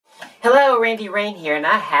Hello, Randy Rain here, and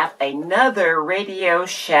I have another Radio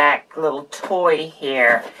Shack little toy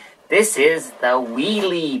here. This is the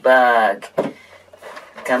Wheelie Bug.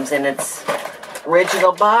 Comes in its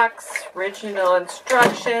original box, original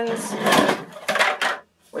instructions,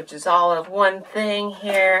 which is all of one thing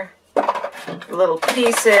here. Little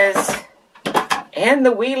pieces, and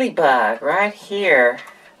the Wheelie Bug right here.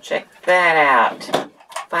 Check that out.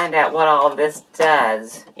 Find out what all of this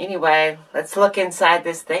does. Anyway, let's look inside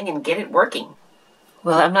this thing and get it working.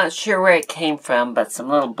 Well, I'm not sure where it came from, but some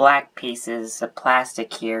little black pieces of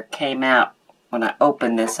plastic here came out when I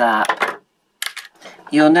opened this up.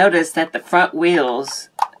 You'll notice that the front wheels,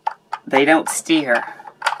 they don't steer.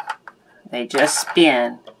 They just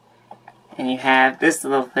spin. And you have this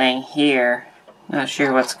little thing here. Not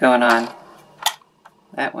sure what's going on.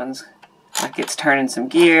 That one's like it's turning some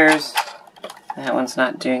gears. That one's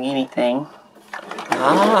not doing anything.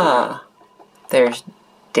 Ah, there's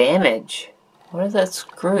damage. What is that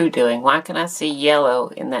screw doing? Why can I see yellow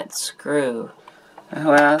in that screw? Oh,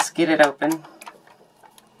 well, let's get it open.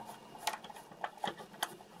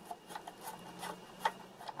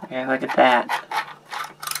 Yeah, look at that.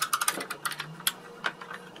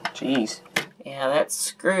 Jeez. Yeah, that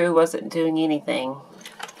screw wasn't doing anything.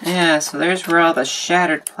 Yeah, so there's where all the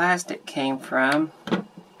shattered plastic came from.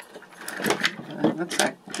 It looks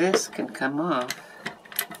like this can come off.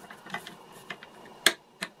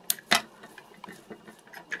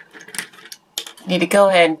 Need to go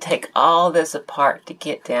ahead and take all this apart to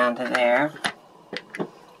get down to there.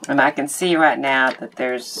 And I can see right now that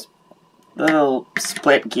there's little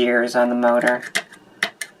split gears on the motor.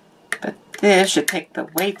 But this should take the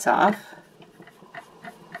weights off.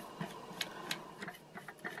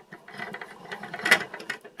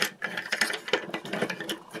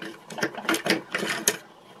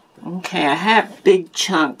 Okay, I have big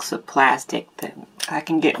chunks of plastic that I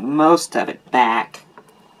can get most of it back.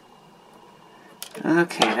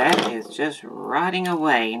 Okay, that is just rotting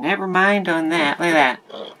away. Never mind on that. Look at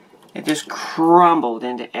that. It just crumbled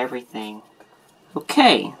into everything.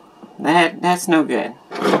 Okay, that's no good.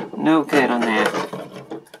 No good on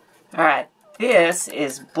that. Alright, this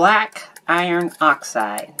is black iron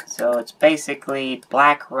oxide. So it's basically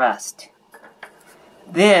black rust.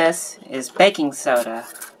 This is baking soda.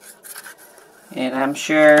 And I'm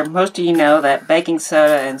sure most of you know that baking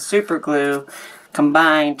soda and super glue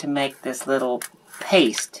combine to make this little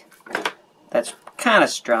paste that's kind of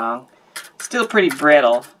strong. Still pretty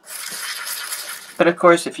brittle. But of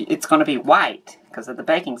course it's going to be white because of the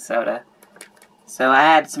baking soda. So I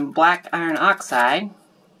add some black iron oxide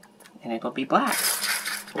and it'll be black.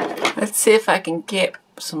 Let's see if I can get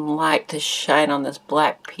some light to shine on this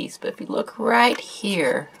black piece. But if you look right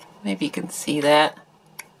here, maybe you can see that.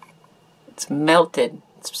 It's melted.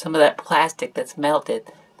 It's some of that plastic that's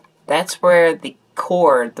melted. That's where the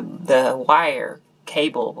cord, the wire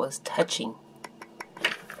cable was touching.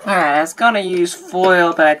 Alright, I was going to use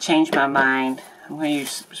foil, but I changed my mind. I'm going to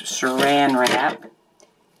use saran wrap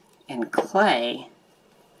and clay.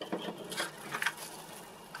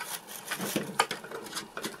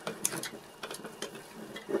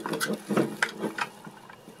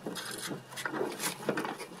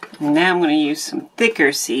 And now I'm going to use some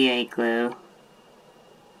thicker CA glue.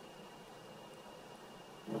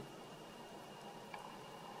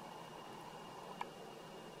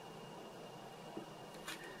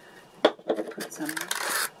 Put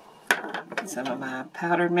some of my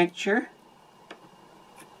powder mixture.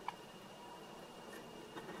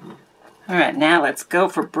 Alright, now let's go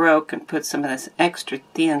for broke and put some of this extra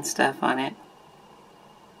thin stuff on it.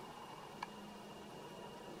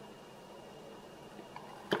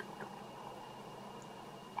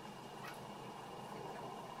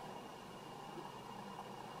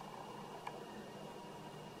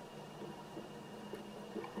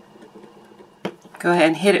 Go ahead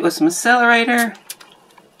and hit it with some accelerator.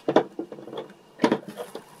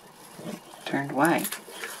 Turned white.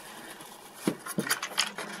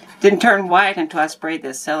 Didn't turn white until I sprayed the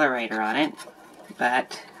accelerator on it,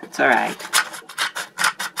 but it's alright.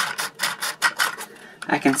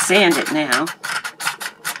 I can sand it now.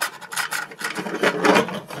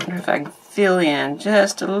 Wonder if I can fill in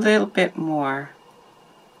just a little bit more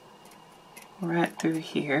right through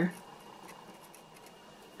here.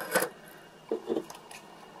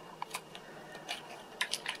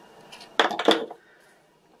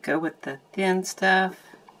 Go with the thin stuff.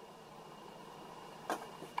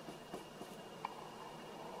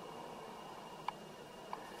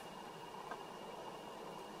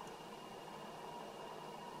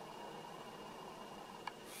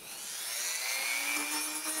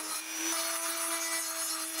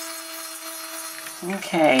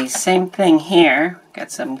 Okay, same thing here.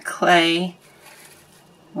 Got some clay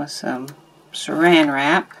with some saran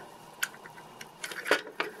wrap.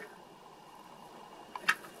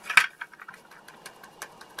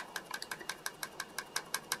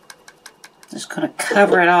 Just going to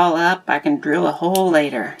cover it all up. I can drill a hole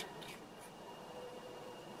later.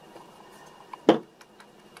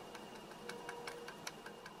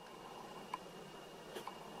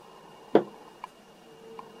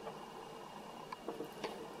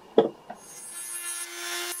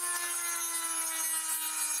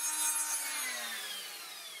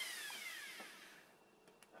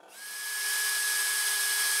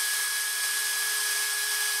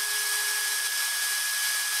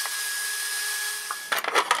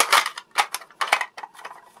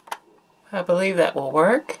 I believe that will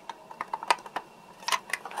work.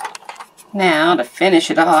 Now, to finish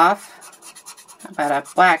it off, how about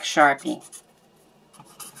a black Sharpie?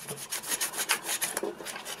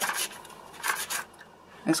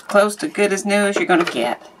 As close to good as new as you're going to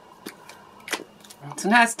get. So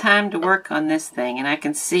now it's time to work on this thing, and I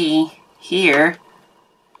can see here,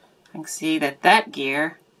 I can see that that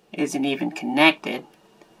gear isn't even connected.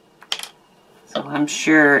 So I'm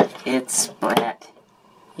sure it's split.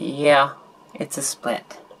 Yeah, it's a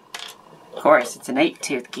split. Of course, it's an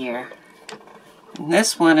 8-tooth gear. And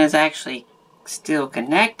this one is actually still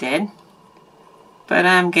connected, but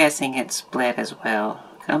I'm guessing it's split as well.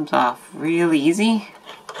 Comes off real easy.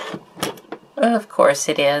 Of course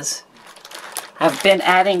it is. I've been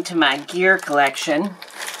adding to my gear collection.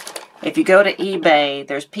 If you go to eBay,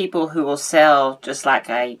 there's people who will sell just like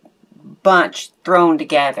a bunch thrown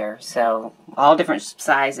together. So, all different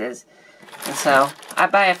sizes. And so, I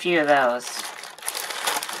buy a few of those.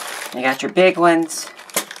 You got your big ones.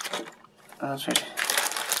 Those are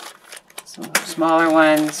some smaller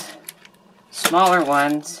ones. Smaller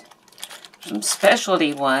ones. Some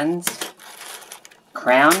specialty ones.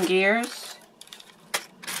 Crown gears.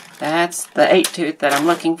 That's the 8-tooth that I'm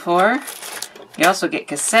looking for. You also get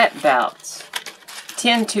cassette belts.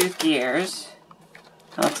 10-tooth gears.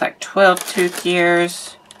 That looks like 12-tooth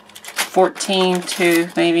gears.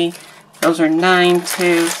 14-tooth maybe. Those are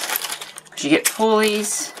 9-tooth. Because you get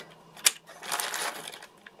pulleys.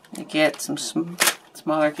 You get some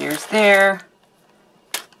smaller gears there.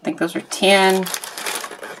 I think those are 10.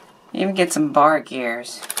 You even get some bar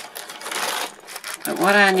gears. But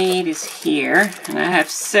what I need is here, and I have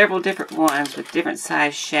several different ones with different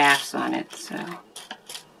size shafts on it, so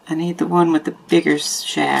I need the one with the bigger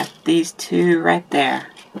shaft. These two right there.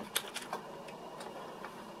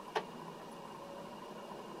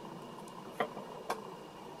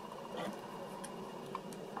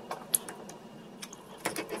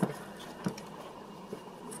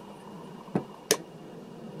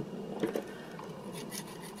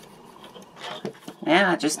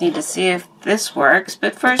 Now I just need to see if this works,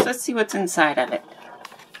 but first let's see what's inside of it.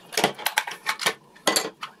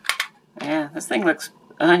 Yeah, this thing looks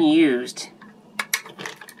unused.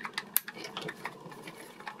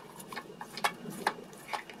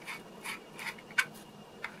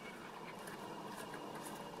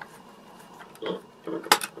 Oh,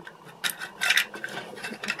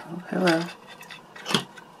 hello.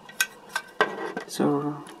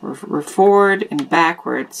 So we're forward and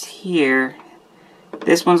backwards here.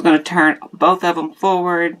 This one's going to turn both of them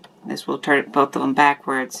forward. This will turn both of them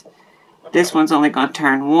backwards. This one's only going to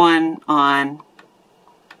turn one on.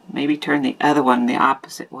 Maybe turn the other one the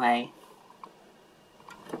opposite way.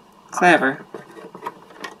 Clever.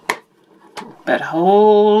 But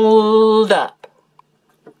hold up.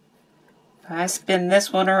 If I spin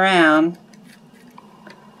this one around,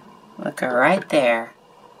 look right there.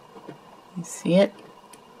 You see it?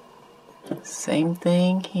 Same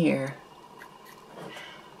thing here.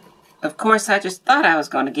 Of course, I just thought I was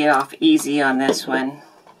going to get off easy on this one.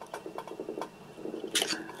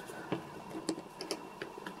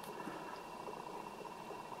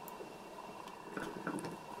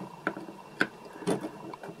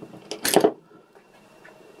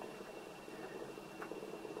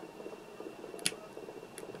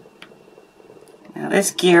 Now this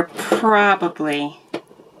gear probably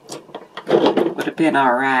would have been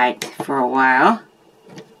alright for a while.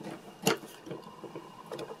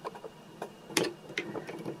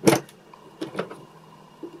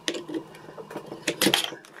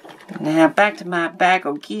 Now back to my bag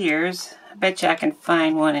of gears. I bet you I can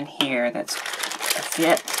find one in here that's a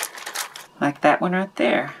fit. Like that one right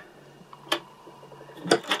there.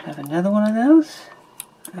 Have another one of those?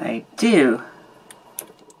 I do.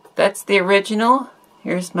 That's the original.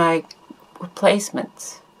 Here's my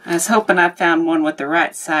replacements. I was hoping I found one with the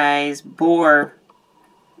right size bore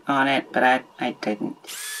on it, but I didn't.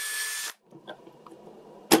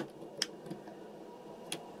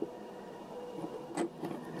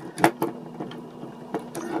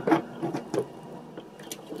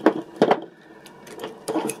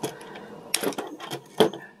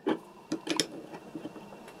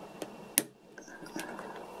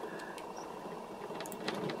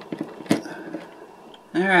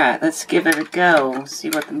 Alright, let's give it a go. See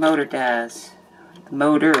what the motor does. The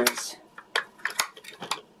motors.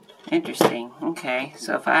 Interesting. Okay,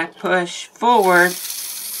 so if I push forward,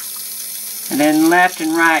 and then left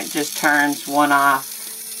and right just turns one off.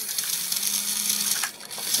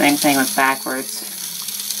 Same thing with backwards.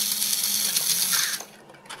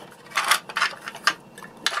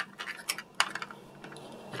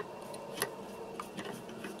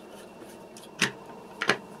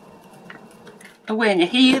 When you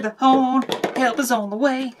hear the horn, help is on the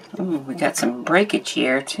way. Ooh, we got some breakage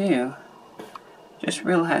here too. Just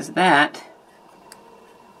realized that.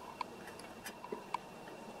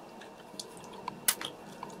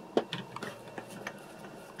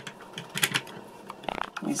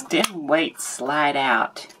 These dim weights slide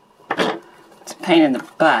out. It's a pain in the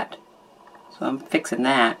butt. So I'm fixing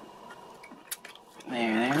that.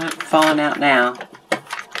 There, they're not falling out now.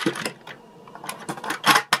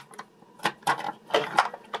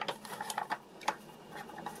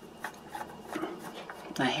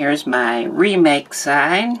 Now here's my remake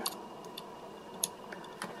side.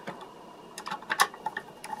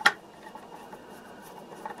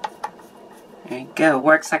 There you go,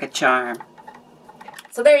 works like a charm.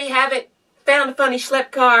 So there you have it. Found a funny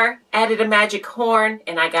schlep car, added a magic horn,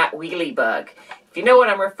 and I got Wheelie Bug. If you know what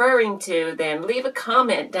I'm referring to, then leave a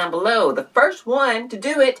comment down below. The first one to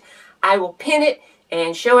do it, I will pin it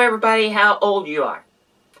and show everybody how old you are.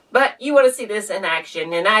 But you want to see this in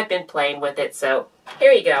action, and I've been playing with it, so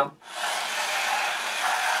here you go.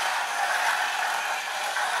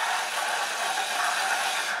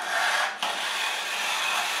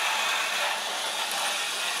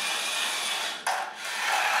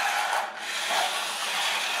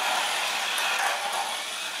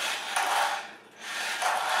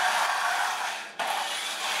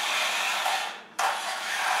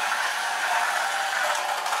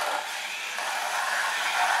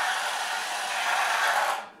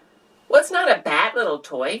 Well, it's not a bad little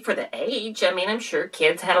toy for the age. I mean, I'm sure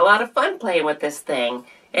kids had a lot of fun playing with this thing.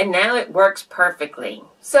 And now it works perfectly.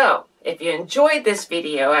 So, if you enjoyed this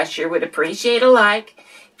video, I sure would appreciate a like.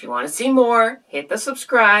 If you want to see more, hit the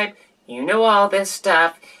subscribe. You know all this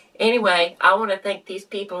stuff. Anyway, I want to thank these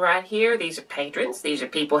people right here. These are patrons. These are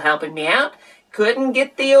people helping me out. Couldn't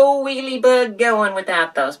get the old Wheelie Bug going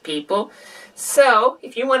without those people. So,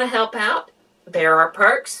 if you want to help out, there are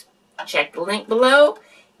perks. Check the link below.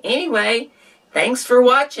 Anyway, thanks for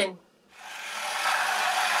watching.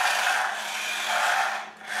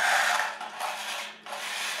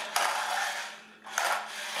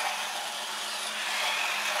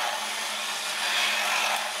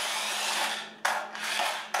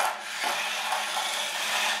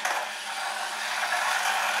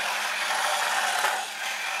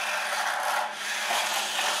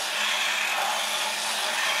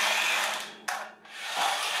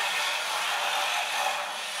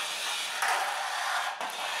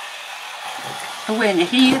 When you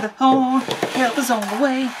hear the horn, help is on the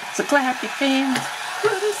way. So clap your hands.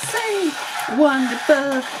 What a say, Wonder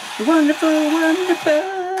Bug, wonderful Wonder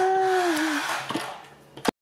Bug.